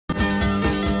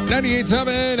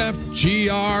98.7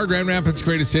 FGR, Grand Rapids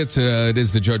Greatest Hits. It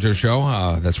is the Jojo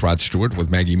Show. That's Rod Stewart with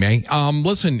Maggie May.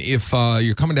 Listen, if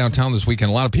you're coming downtown this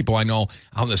weekend, a lot of people I know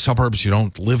out in the suburbs, you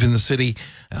don't live in the city.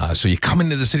 So you come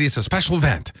into the city. It's a special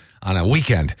event on a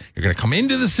weekend. You're going to come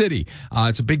into the city.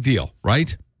 It's a big deal,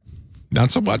 right?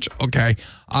 Not so much? Okay.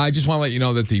 I just want to let you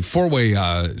know that the four-way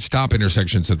stop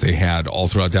intersections that they had all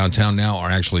throughout downtown now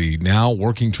are actually now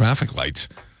working traffic lights.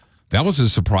 That was a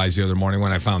surprise the other morning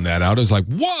when I found that out. I was like,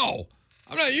 whoa,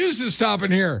 I'm not used to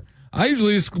stopping here. I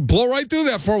usually just blow right through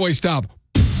that four-way stop.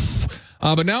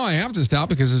 But now I have to stop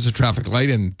because it's a traffic light,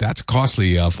 and that's a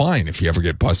costly fine if you ever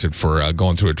get busted for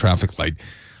going through a traffic light.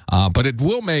 But it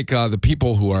will make the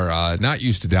people who are not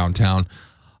used to downtown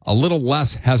a little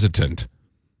less hesitant.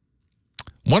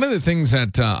 One of the things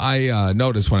that I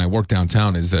notice when I work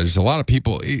downtown is there's a lot of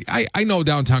people. I know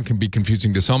downtown can be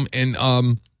confusing to some,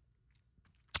 and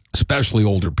especially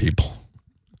older people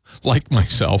like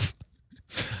myself.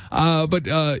 But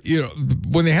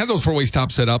when they had those four-way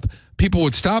stops set up, people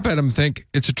would stop at them and think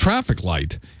it's a traffic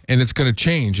light and it's going to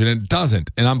change, and it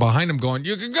doesn't. And I'm behind them going,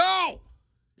 you can go.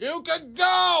 You can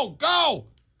go. Go.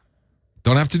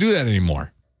 Don't have to do that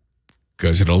anymore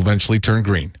because it'll eventually turn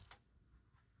green.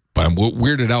 But I'm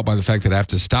weirded out by the fact that I have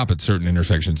to stop at certain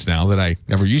intersections now that I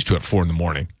never used to at 4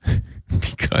 a.m.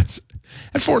 because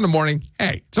at 4 a.m,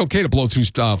 hey, it's okay to blow through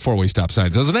four-way stop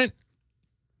signs, isn't it?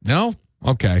 No?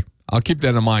 Okay. I'll keep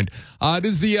that in mind. It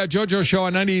is the JoJo Show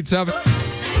on 98.7.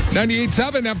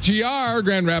 98.7 FGR,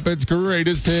 Grand Rapids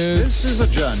Greatest Hits. This is a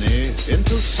journey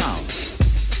into sound.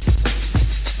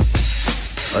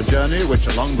 A journey which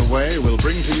along the way will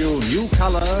bring to you new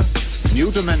color,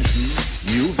 new dimension,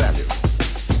 new value.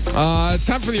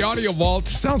 Time for the audio vault.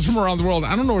 Sounds from around the world.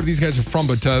 I don't know where these guys are from,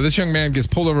 but this young man gets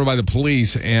pulled over by the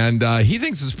police, and he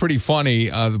thinks it's pretty funny.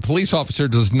 The police officer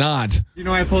does not. You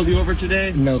know I pulled you over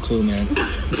today? No clue, man.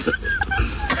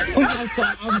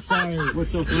 I'm sorry.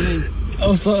 What's so funny?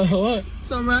 Oh, so what?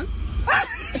 What's up, man?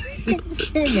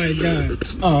 Oh, my God.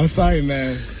 Oh, sorry,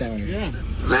 man. Sorry. Yeah.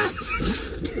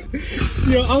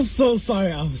 Yo, I'm so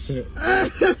sorry, officer.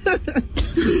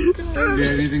 Do you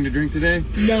have anything to drink today?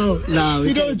 No. No.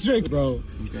 We don't drink, bro.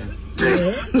 Okay.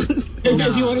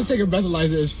 If you want to take a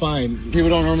breathalyzer, it's fine. People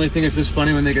don't normally think it's this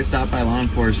funny when they get stopped by law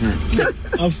enforcement.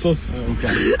 I'm so sorry.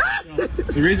 Okay.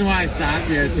 The reason why I stopped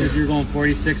you is because you're going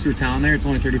 46 through town there. It's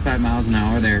only 35 miles an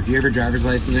hour there. Do you have your driver's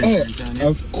license or insurance on you?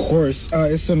 Of course.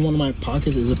 It's in one of my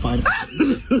pockets. Is it fine?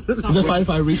 Is it fine if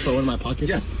I reach for one of my pockets?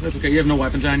 Yeah, that's okay. You have no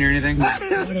weapons on you or anything?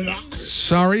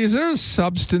 Sorry, is there a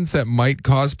substance that might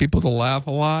cause people to laugh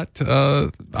a lot?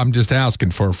 I'm just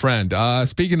asking for a friend.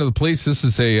 Speaking of the police, this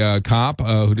is a cop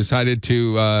who decided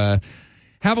to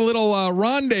have a little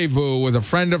rendezvous with a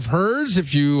friend of hers,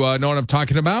 if you know what I'm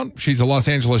talking about. She's a Los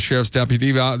Angeles Sheriff's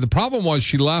deputy. The problem was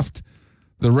she left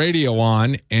the radio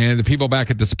on, and the people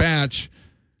back at dispatch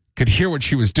could hear what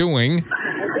she was doing.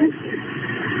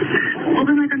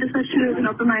 Open mic on dispatch 2 is an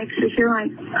open mic, secure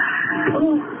line.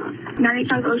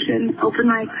 95 Ocean, open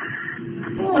mic.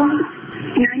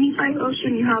 95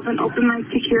 Ocean, you have an open mic,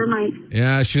 secure mic.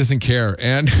 Yeah, she doesn't care.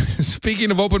 And speaking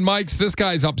of open mics, this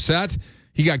guy's upset.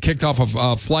 He got kicked off of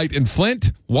a flight in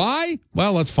Flint. Why?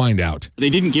 Well, let's find out. They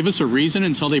didn't give us a reason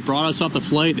until they brought us off the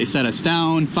flight. They set us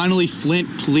down. Finally,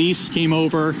 Flint police came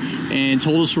over and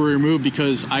told us we were removed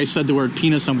because I said the word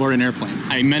penis on board an airplane.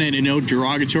 I meant it in no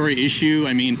derogatory issue.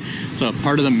 I mean, it's a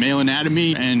part of the male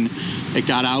anatomy, and it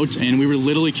got out, and we were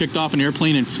literally kicked off an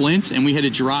airplane in Flint, and we had to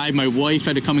drive. My wife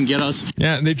had to come and get us.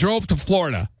 Yeah, and they drove to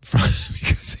Florida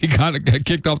because he got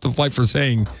kicked off the flight for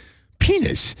saying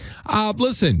penis.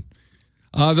 Listen.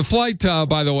 The flight,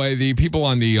 by the way, the people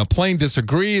on the plane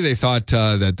disagree. They thought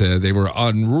that they were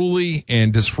unruly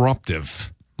and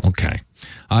disruptive. Okay.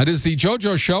 It is the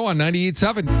JoJo Show on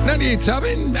 98.7.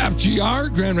 98.7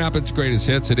 FGR, Grand Rapids Greatest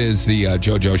Hits. It is the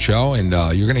JoJo Show, and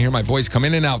you're going to hear my voice come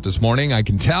in and out this morning. I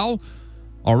can tell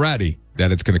already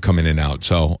that it's going to come in and out,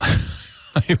 so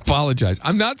I apologize.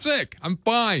 I'm not sick. I'm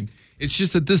fine. It's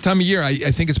just at this time of year, I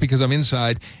think it's because I'm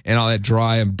inside and all that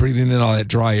I'm breathing in all that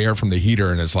dry air from the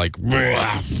heater, and it's like,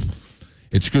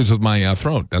 it screws with my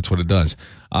throat. That's what it does.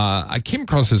 I came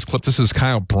across this clip. This is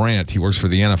Kyle Brandt. He works for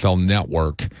the NFL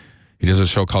Network. He does a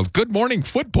show called Good Morning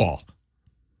Football.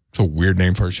 It's a weird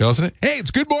name for a show, isn't it? Hey,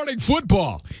 it's Good Morning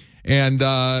Football. And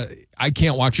I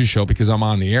can't watch his show because I'm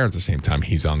on the air at the same time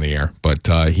he's on the air.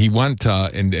 But he went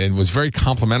and was very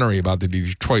complimentary about the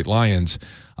Detroit Lions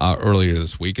earlier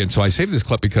this week. And so I saved this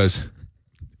clip because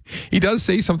he does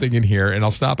say something in here, and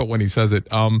I'll stop it when he says it,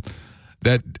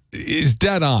 that is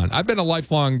dead on. I've been a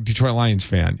lifelong Detroit Lions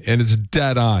fan, and it's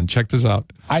dead on. Check this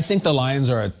out. I think the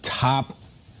Lions are a top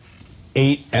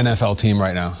 8 NFL team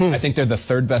right now. I think they're the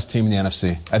 3rd best team in the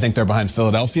NFC. I think they're behind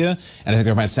Philadelphia, and I think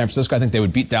they're behind San Francisco. I think they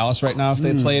would beat Dallas right now if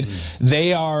they played.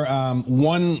 They are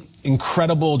one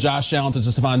incredible Josh Allen to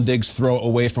Stephon Diggs throw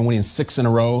away from winning 6 in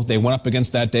a row. They went up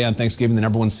against that day on Thanksgiving, the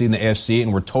number 1 seed in the AFC,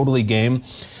 and were totally game.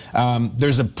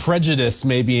 There's a prejudice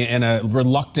maybe and a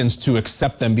reluctance to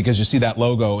accept them because you see that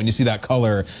logo and you see that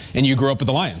color and you grew up with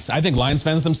the Lions. I think Lions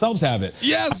fans themselves have it.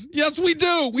 Yes, we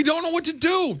do. We don't know what to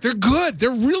do. They're good.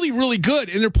 They're really, really good.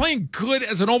 And they're playing good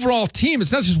as an overall team.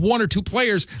 It's not just 1 or 2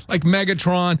 players like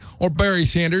Megatron or Barry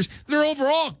Sanders. They're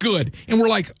overall good. And we're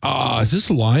like, is this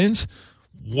the Lions?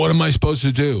 What am I supposed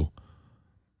to do?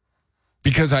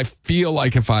 Because I feel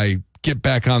like if I get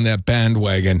back on that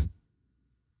bandwagon,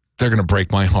 they're going to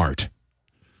break my heart.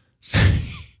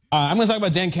 I'm going to talk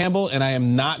about Dan Campbell, and I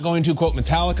am not going to quote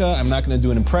Metallica. I'm not going to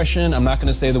do an impression. I'm not going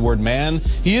to say the word man.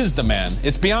 He is the man.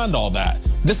 It's beyond all that.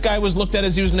 This guy was looked at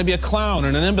as he was going to be a clown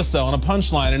and an imbecile and a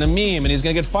punchline and a meme, and he's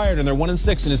going to get fired, and they're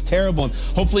 1-6, and it's terrible. And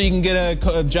hopefully you can get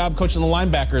a job coaching the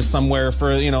linebackers somewhere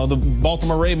for, the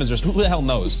Baltimore Ravens or who the hell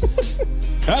knows.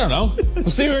 I don't know. We'll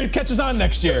see where he catches on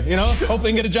next year, Hopefully he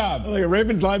can get a job. Like a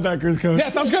Ravens linebackers coach. Yeah,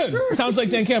 sounds good. Sounds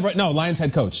like Dan Campbell. Right? No, Lions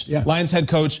head coach. Yeah. Lions head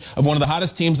coach of one of the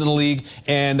hottest teams in the league.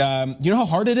 And you know how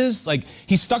hard it is? Like,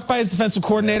 he's stuck by his defensive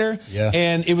coordinator. Yeah.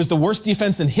 And it was the worst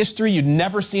defense in history. You'd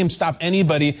never see him stop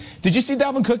anybody. Did you see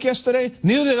Dalvin Cook yesterday?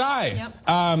 Neither did I.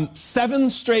 Yep. 7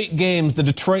 straight games, the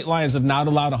Detroit Lions have not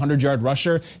allowed a 100-yard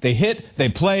rusher. They hit, they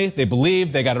play, they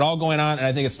believe, they got it all going on. And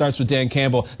I think it starts with Dan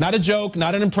Campbell. Not a joke,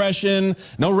 not an impression,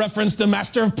 no reference to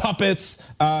Master of Puppets,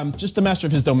 just the master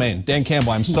of his domain. Dan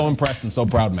Campbell, I'm so impressed and so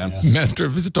proud, man. Master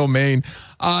of his domain.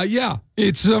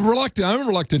 It's reluctant. I'm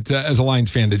reluctant as a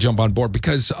Lions fan to jump on board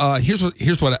because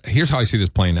here's how I see this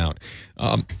playing out.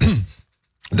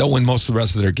 They'll win most of the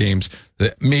rest of their games.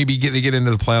 Maybe they get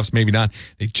into the playoffs, maybe not.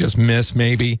 They just miss,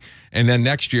 maybe. And then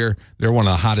next year, they're one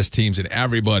of the hottest teams, and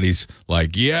everybody's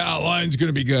like, yeah, Lions going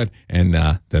to be good. And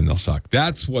then they'll suck.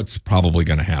 That's what's probably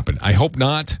going to happen. I hope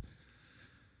not.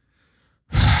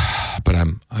 But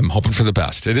I'm hoping for the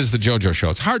best. It is the JoJo Show.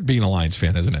 It's hard being a Lions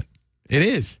fan, isn't it? It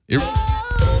is.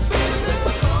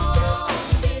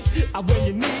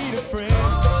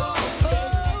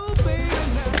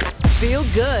 Feel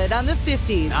good on the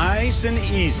 50s. Nice and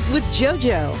easy. With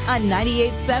JoJo on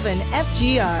 98.7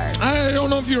 FGR. I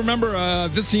don't know if you remember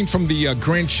this scene from the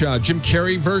Grinch, Jim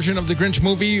Carrey version of the Grinch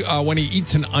movie when he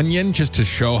eats an onion just to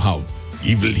show how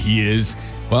evil he is.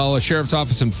 Well, a sheriff's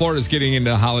office in Florida is getting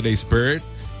into the holiday spirit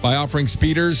by offering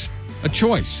speeders a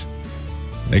choice.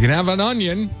 They can have an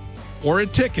onion or a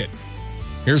ticket.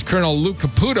 Here's Colonel Luke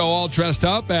Caputo all dressed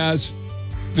up as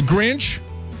the Grinch,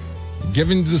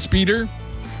 giving the speeder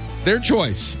their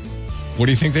choice. What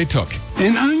do you think they took?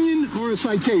 An onion or a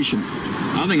citation?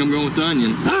 I think I'm going with the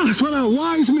onion. Ah, that's what a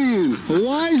wise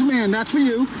man, that's for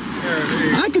you.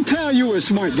 I can tell you were a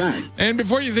smart guy. And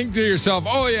before you think to yourself,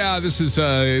 oh yeah, this is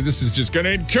just going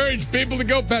to encourage people to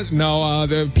go past. No,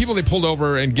 the people they pulled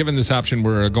over and given this option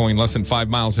were going less than 5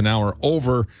 miles an hour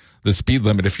over the speed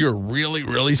limit. If you're really,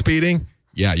 really speeding,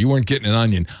 yeah, you weren't getting an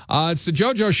onion. It's the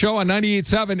JoJo Show on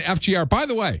 98.7 FGR. By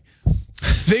the way,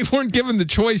 they weren't given the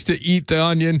choice to eat the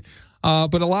onion,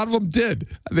 but a lot of them did.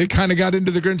 They kind of got into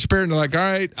the Grinch spirit and they're like, all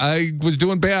right, I was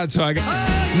doing bad, so I got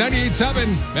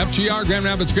 98.7 FGR, Grand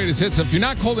Rapids' greatest hits. If you're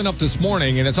not cold enough this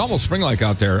morning, and it's almost spring-like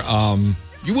out there,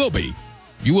 you will be.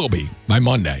 You will be by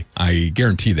Monday. I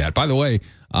guarantee that. By the way,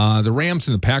 the Rams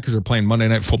and the Packers are playing Monday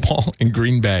Night Football in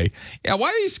Green Bay. Yeah,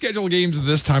 why do you schedule games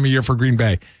this time of year for Green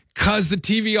Bay? Because the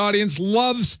TV audience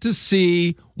loves to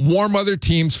see warm weather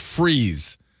teams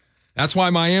freeze. That's why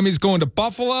Miami's going to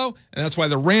Buffalo, and that's why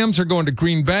the Rams are going to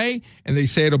Green Bay, and they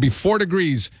say it'll be 4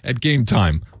 degrees at game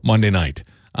time Monday night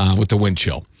with the wind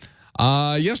chill.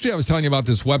 Yesterday I was telling you about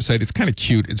this website. It's kind of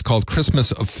cute. It's called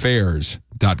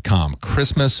ChristmasAffairs.com.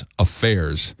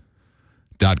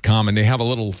 ChristmasAffairs.com, and they have a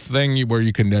little thing where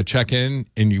you can check in,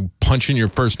 and you punch in your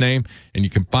first name, and you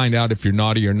can find out if you're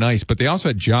naughty or nice. But they also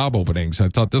had job openings. I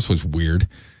thought this was weird.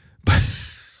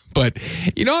 But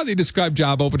you know how they describe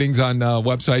job openings on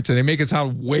websites, and they make it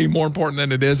sound way more important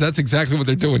than it is? That's exactly what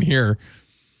they're doing here.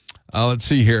 Let's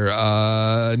see here.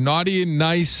 Naughty and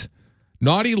nice.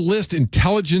 Naughty list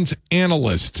intelligence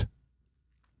analyst.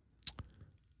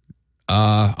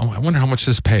 I wonder how much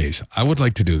this pays. I would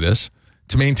like to do this.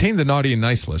 To maintain the naughty and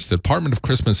nice list, the Department of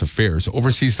Christmas Affairs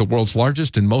oversees the world's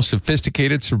largest and most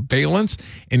sophisticated surveillance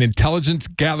and intelligence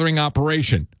gathering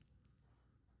operation.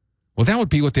 Well, that would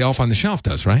be what the elf on the shelf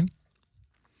does, right?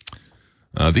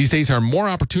 These days are more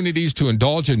opportunities to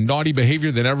indulge in naughty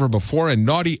behavior than ever before, and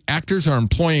naughty actors are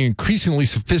employing increasingly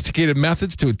sophisticated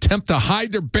methods to attempt to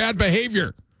hide their bad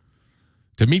behavior.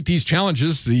 To meet these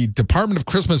challenges, the Department of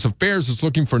Christmas Affairs is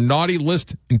looking for naughty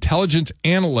list intelligence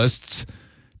analysts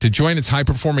to join its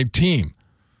high-performing team.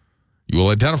 You will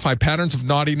identify patterns of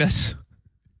naughtiness,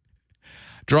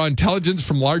 draw intelligence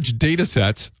from large data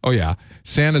sets. Oh, yeah,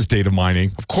 Santa's data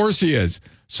mining. Of course he is.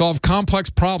 Solve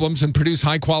complex problems and produce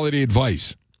high-quality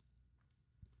advice.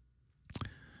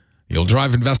 You'll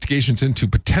drive investigations into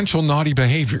potential naughty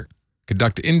behavior,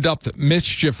 conduct in-depth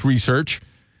mischief research,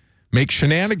 make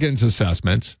shenanigans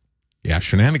assessments. Yeah,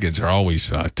 shenanigans are always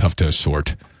tough to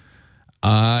sort.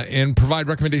 And provide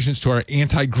recommendations to our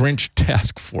anti-Grinch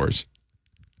task force.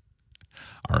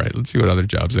 All right, let's see what other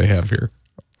jobs they have here.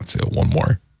 Let's see one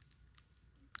more.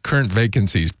 Current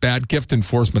vacancies. Bad gift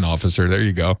enforcement officer. There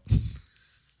you go.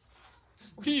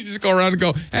 You just go around and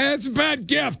go, hey, it's a bad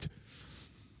gift.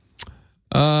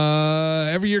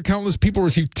 Every year, countless people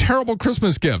receive terrible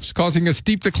Christmas gifts, causing a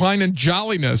steep decline in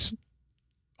jolliness.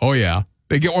 Oh, yeah.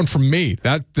 They get one from me.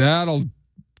 That'll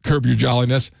curb your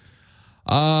jolliness.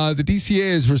 The DCA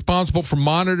is responsible for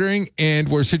monitoring and,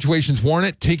 where situations warrant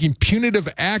it, taking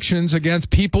punitive actions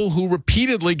against people who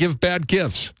repeatedly give bad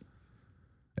gifts.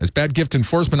 As bad gift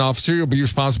enforcement officer, you'll be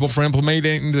responsible for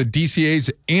implementing the DCA's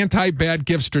anti-bad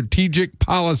gift strategic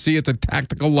policy at the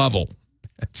tactical level.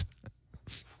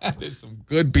 That is some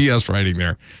good BS writing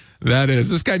there. That is.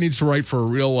 This guy needs to write for a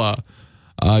real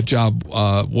job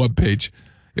webpage.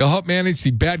 You'll help manage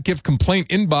the bad gift complaint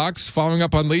inbox, following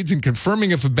up on leads and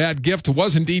confirming if a bad gift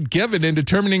was indeed given and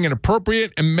determining an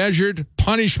appropriate and measured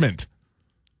punishment.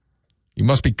 You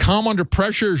must be calm under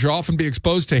pressure, as you'll often be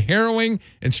exposed to harrowing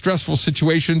and stressful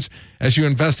situations as you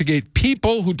investigate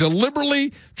people who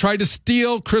deliberately try to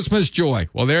steal Christmas joy.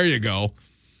 Well, there you go.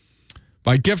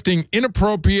 By gifting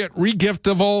inappropriate,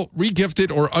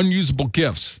 regifted, or unusable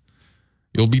gifts.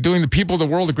 You'll be doing the people of the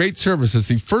world a great service as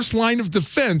the first line of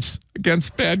defense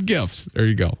against bad gifts. There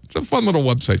you go. It's a fun little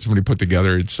website somebody put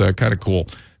together. It's kind of cool.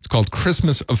 It's called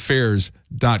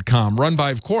ChristmasAffairs.com. Run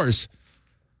by, of course,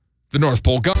 the North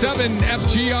Pole. 7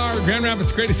 FGR, Grand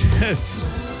Rapids Greatest Hits.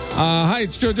 Hi,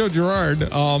 it's Jojo Gerard.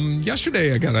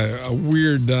 Yesterday, I got a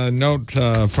weird note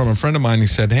from a friend of mine. He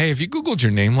said, hey, have you Googled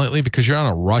your name lately? Because you're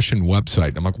on a Russian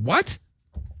website. I'm like, what?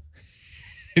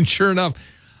 And sure enough,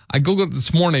 I Googled it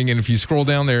this morning, and if you scroll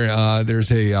down there, there's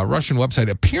a Russian website.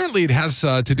 Apparently, it has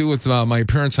to do with my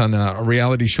appearance on a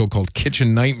reality show called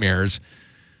Kitchen Nightmares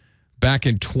back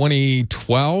in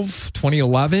 2012,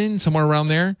 2011, somewhere around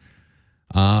there.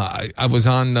 I was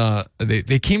on,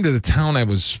 they came to the town I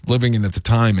was living in at the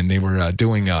time, and they were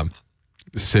doing, the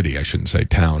city, I shouldn't say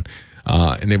town,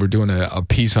 and they were doing a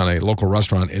piece on a local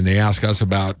restaurant, and they asked us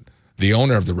about the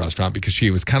owner of the restaurant because she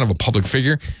was kind of a public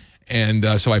figure.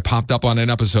 And so I popped up on an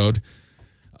episode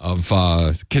of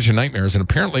Kitchen Nightmares, and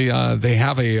apparently they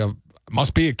have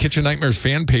must be a Kitchen Nightmares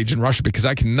fan page in Russia because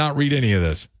I cannot read any of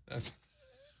this.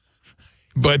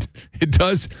 But it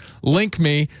does link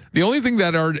me. The only thing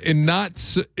that are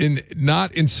not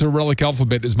in Cyrillic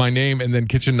alphabet is my name and then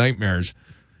Kitchen Nightmares.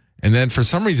 And then for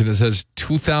some reason it says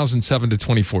 2007 to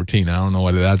 2014. I don't know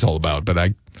what that's all about, but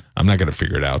I'm not going to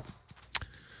figure it out.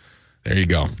 There you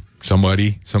go.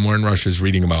 Somebody somewhere in Russia is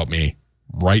reading about me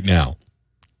right now.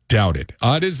 Doubt it.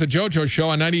 It is the JoJo Show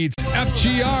on 98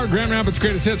 FGR, Grand Rapids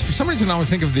Greatest Hits. For some reason, I always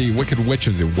think of the Wicked Witch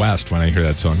of the West when I hear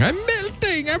that song. I'm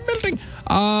melting.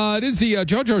 It is the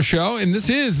JoJo Show, and this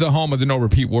is the home of the No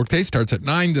Repeat Workday. Starts at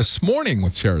 9 this morning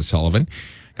with Sarah Sullivan.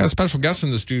 Got a special guest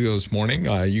in the studio this morning.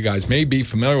 You guys may be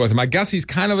familiar with him. I guess he's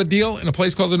kind of a deal in a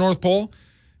place called the North Pole.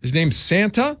 His name's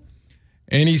Santa,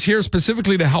 and he's here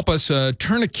specifically to help us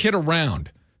turn a kid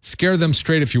around. Scare them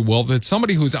straight, if you will. It's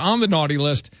somebody who's on the naughty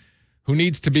list who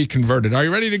needs to be converted. Are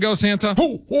you ready to go, Santa?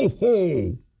 Ho, ho,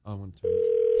 ho. I want to.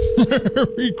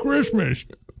 Merry Christmas.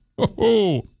 Ho,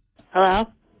 ho. Hello?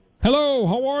 Hello,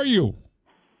 how are you?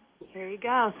 Here you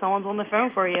go. Someone's on the phone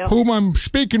for you. Whom I'm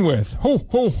speaking with. Ho,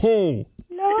 ho, ho.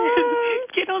 No.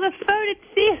 Get on the phone and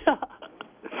see her.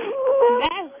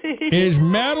 Madeline. Is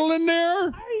Madeline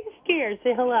there? Why are you scared?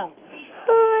 Say hello.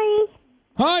 Hi.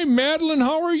 Hi, Madeline.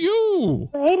 How are you?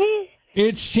 Ready?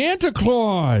 It's Santa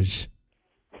Claus.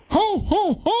 Ho,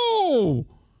 ho, ho.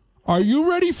 Are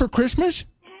you ready for Christmas?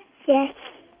 Yes.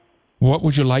 What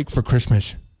would you like for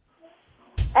Christmas?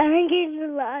 I'm getting a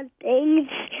lot of things.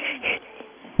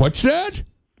 What's that?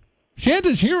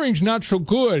 Santa's hearing's not so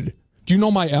good. Do you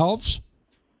know my elves?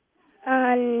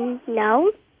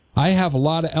 No. I have a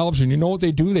lot of elves, and you know what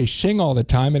they do? They sing all the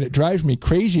time, and it drives me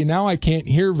crazy. Now I can't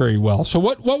hear very well. So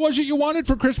what was it you wanted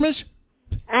for Christmas?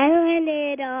 I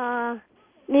wanted,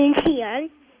 Moonshine.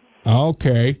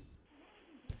 Okay.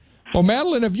 Well,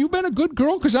 Madeline, have you been a good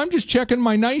girl? Because I'm just checking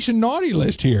my nice and naughty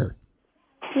list here.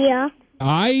 Yeah.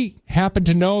 I happen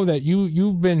to know that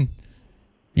you've been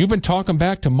talking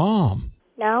back to Mom.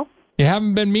 No. You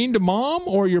haven't been mean to Mom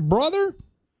or your brother?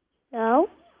 No.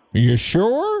 Are you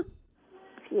sure?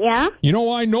 Yeah. You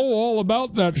know, I know all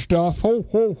about that stuff. Ho,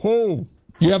 ho, ho.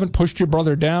 You haven't pushed your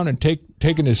brother down and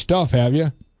taken his stuff, have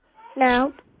you?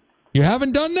 No. You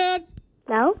haven't done that?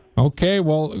 No. Okay,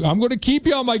 well, I'm going to keep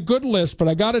you on my good list, but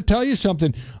I got to tell you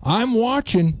something. I'm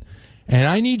watching, and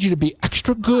I need you to be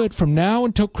extra good from now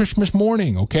until Christmas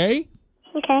morning, okay?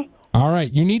 Okay. All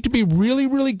right. You need to be really,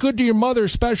 really good to your mother,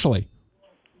 especially.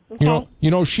 Okay.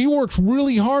 You know, she works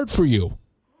really hard for you.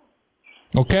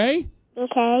 Okay?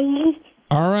 Okay.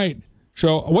 All right.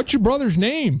 So, what's your brother's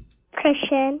name?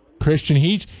 Christian. Christian.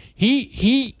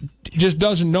 He just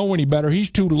doesn't know any better. He's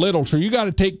too little, so you got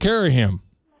to take care of him.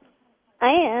 I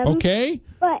am. Okay?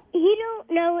 But he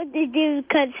don't know what to do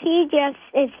because he just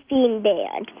is being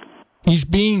bad. He's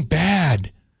being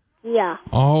bad. Yeah.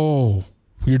 Oh,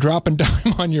 you're dropping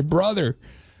dime on your brother.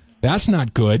 That's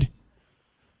not good.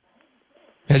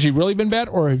 Has he really been bad,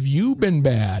 or have you been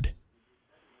bad?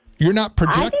 You're not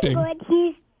projecting. I've been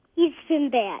good. He's been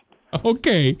bad.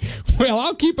 Okay. Well,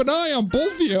 I'll keep an eye on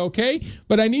both of you, okay?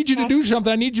 But I need you to do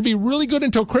something. I need you to be really good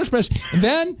until Christmas. And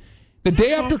then, the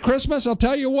day after Christmas, I'll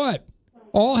tell you what.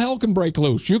 All hell can break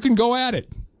loose. You can go at it.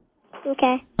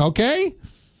 Okay. Okay?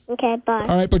 Okay, bye.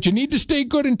 All right, but you need to stay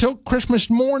good until Christmas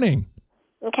morning.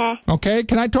 Okay. Okay?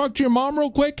 Can I talk to your mom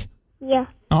real quick? Yeah.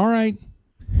 All right.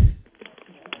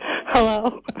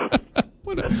 Hello.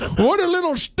 What a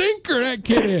little stinker that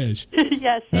kid is.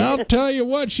 Yes, she I'll is. tell you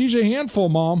what, she's a handful,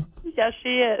 Mom. Yes,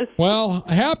 she is. Well,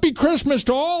 happy Christmas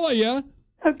to all of you.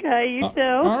 Okay, you too.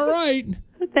 All right.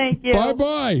 Thank you.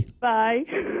 Bye-bye. Bye.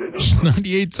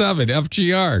 98.7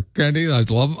 FGR. Grandy, I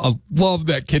love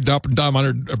that kid up and down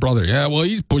on her brother. Yeah, well,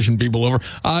 he's pushing people over.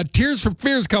 Tears for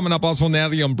Fears coming up. Also,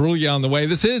 Natalie Imbruglia on the way.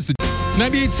 This is the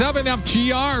 98.7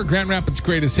 FGR, Grand Rapids'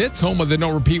 greatest hits. Home of the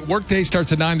no-repeat workday.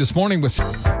 Starts at 9 this morning with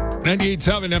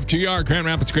 98.7 FGR, Grand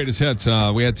Rapids' greatest hits.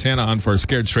 We had Santa on for a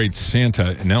Scared Straight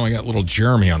Santa, and now I got little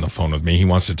Jeremy on the phone with me. He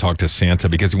wants to talk to Santa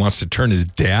because he wants to turn his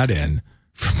dad in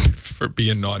for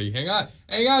being naughty. Hang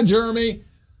on, Jeremy.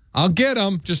 I'll get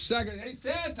him. Just a second. Hey,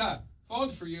 Santa,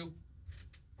 phone's for you.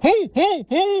 Ho, ho,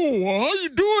 ho. How you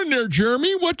doing there,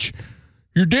 Jeremy?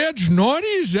 Your dad's naughty?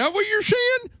 Is that what you're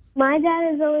saying? My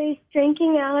dad is always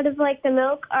drinking out of like the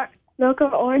milk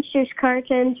or orange juice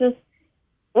cartons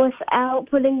without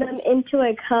putting them into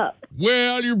a cup.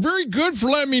 Well, you're very good for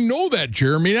letting me know that,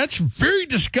 Jeremy. That's very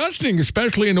disgusting,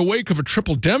 especially in the wake of a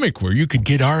triple-demic where you could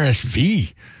get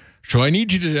RSV. So I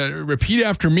need you to repeat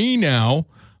after me now.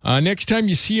 Next time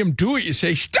you see him do it, you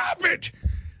say, "Stop it!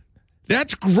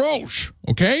 That's gross."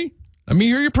 Okay? Let me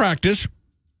hear you practice.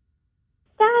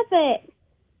 Stop it!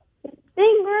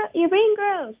 You're being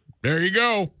gross. There you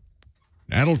go.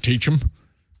 That'll teach him.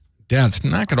 Dad,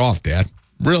 knock it off, Dad.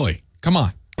 Really? Come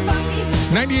on.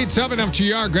 98.7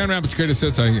 FGR, Grand Rapids' greatest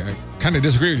hits. I kind of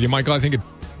disagree with you, Michael. I think it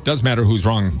does matter who's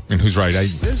wrong and who's right.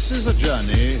 This is a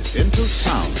journey into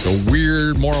sound. The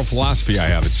weird moral philosophy I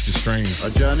have. It's just strange.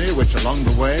 A journey which along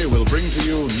the way will bring to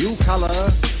you new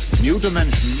color, new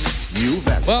dimension, new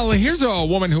value. Well, here's a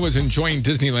woman who was enjoying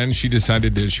Disneyland. She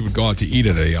decided that she would go out to eat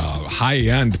at a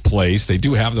high-end place. They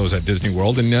do have those at Disney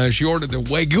World. And she ordered the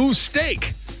Wagyu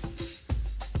steak,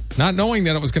 not knowing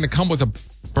that it was going to come with a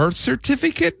birth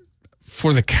certificate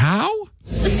for the cow?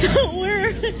 So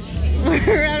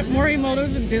we're at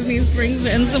Morimoto's in Disney Springs,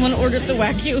 and someone ordered the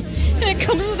Wagyu, and it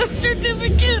comes with a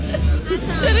certificate,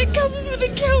 and it comes with the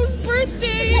cow's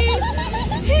birthday.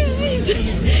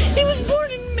 He was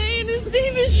born in May, and his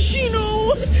name is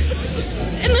Shino,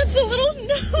 and that's a little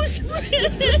nose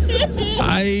ring.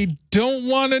 I don't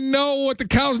want to know what the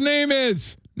cow's name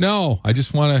is. No, I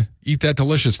just want to eat that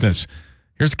deliciousness.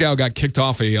 Here's a guy who got kicked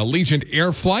off a Allegiant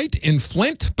Air flight in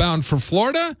Flint, bound for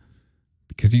Florida,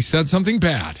 because he said something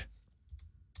bad.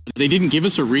 They didn't give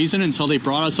us a reason until they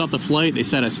brought us off the flight. They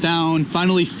set us down.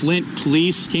 Finally, Flint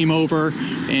police came over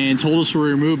and told us we were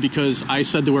removed because I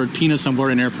said the word penis on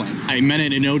board an airplane. I meant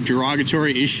it in no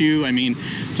derogatory issue. I mean,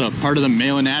 it's a part of the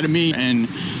male anatomy, and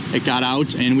it got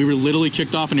out, and we were literally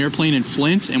kicked off an airplane in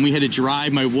Flint, and we had to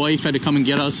drive. My wife had to come and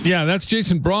get us. Yeah, that's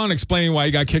Jason Braun explaining why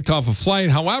he got kicked off a flight.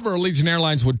 However, Allegiant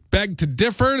Airlines would beg to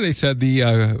differ. They said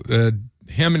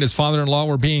him and his father-in-law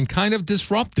were being kind of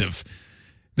disruptive.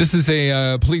 This is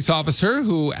a police officer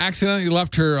who accidentally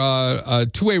left her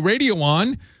two-way radio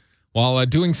on while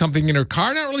doing something in her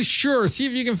car. Not really sure. See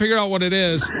if you can figure out what it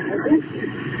is. Open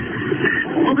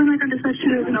mic on dispatch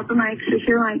 2 is an open mic.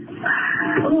 Secure line.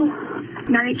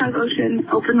 95 Ocean,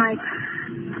 open mic.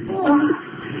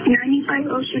 95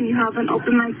 Ocean, you have an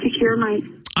open mic. Secure mic.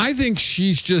 I think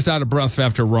she's just out of breath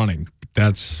after running.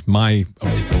 That's my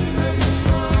opinion.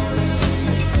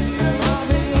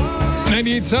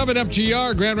 98.7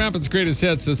 FGR, Grand Rapids Greatest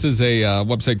Hits. This is a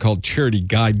website called Charity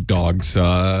Guide Dogs.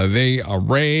 They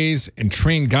raise and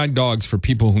train guide dogs for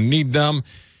people who need them.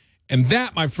 And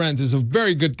that, my friends, is a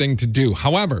very good thing to do.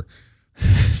 However,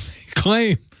 they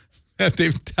claim that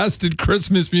they've tested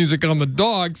Christmas music on the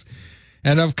dogs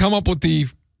and have come up with the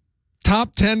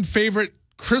top 10 favorite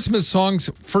Christmas songs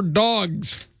for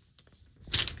dogs.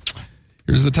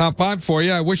 Here's the top 5 for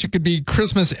you. I Wish It Could Be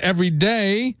Christmas Every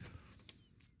Day.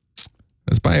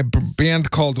 That's by a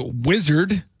band called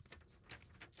Wizard.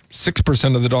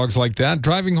 6% of the dogs like that.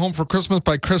 Driving Home for Christmas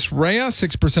by Chris Rea.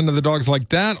 6% of the dogs like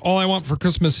that. All I Want for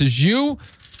Christmas Is You.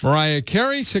 Mariah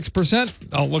Carey, 6%.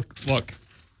 Oh,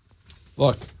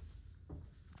 look.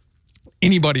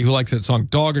 Anybody who likes that song,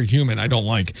 dog or human, I don't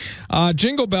like.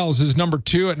 Jingle Bells is number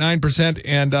 2 at 9%.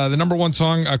 And the number 1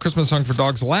 song, Christmas song for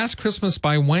dogs, Last Christmas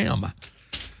by Wham.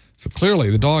 So clearly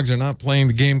the dogs are not playing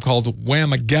the game called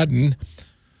Whamageddon.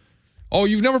 Oh,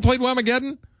 you've never played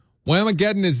Whamageddon?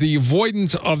 Whamageddon is the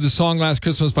avoidance of the song Last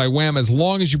Christmas by Wham as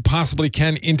long as you possibly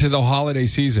can into the holiday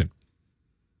season.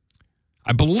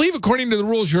 I believe according to the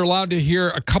rules, you're allowed to hear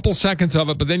a couple seconds of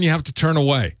it, but then you have to turn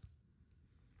away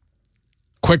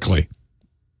quickly,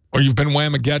 or you've been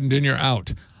Whamageddoned and you're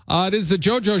out. It is the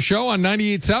Jojo Show on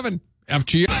 98.7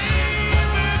 FGR.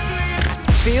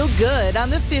 Feel good on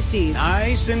the 50s.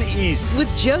 Nice and easy. With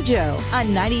Jojo on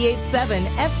 98.7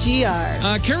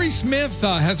 FGR. Kerry Smith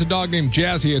has a dog named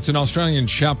Jazzy. It's an Australian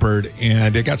Shepherd,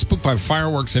 and it got spooked by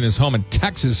fireworks in his home in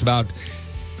Texas about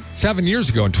 7 years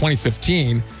ago in 2015,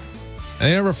 and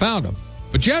they never found him.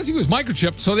 But Jazzy was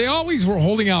microchipped, so they always were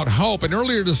holding out hope. And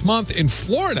earlier this month in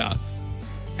Florida,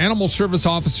 animal service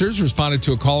officers responded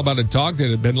to a call about a dog that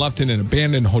had been left in an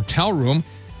abandoned hotel room.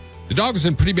 The dog was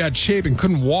in pretty bad shape and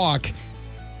couldn't walk.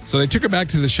 So they took her back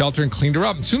to the shelter and cleaned her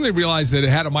up. And soon they realized that it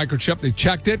had a microchip. They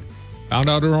checked it, found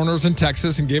out her owner was in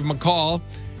Texas, and gave him a call.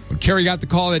 When Kerry got the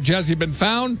call that Jazzy had been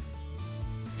found,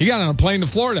 he got on a plane to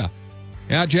Florida.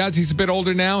 Yeah, Jazzy's a bit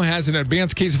older now, has an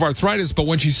advanced case of arthritis, but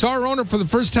when she saw her owner for the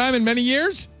first time in many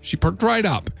years, she perked right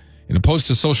up. In a post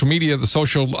to social media,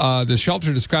 the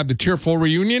shelter described a tearful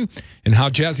reunion and how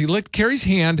Jazzy licked Kerry's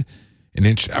hand and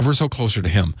inched ever so closer to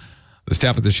him. The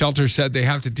staff at the shelter said they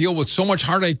have to deal with so much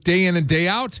heartache day in and day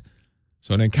out.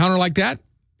 So an encounter like that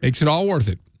makes it all worth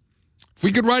it. If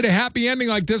we could write a happy ending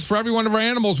like this for every one of our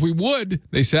animals, we would,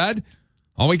 they said.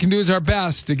 All we can do is our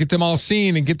best to get them all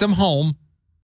seen and get them home.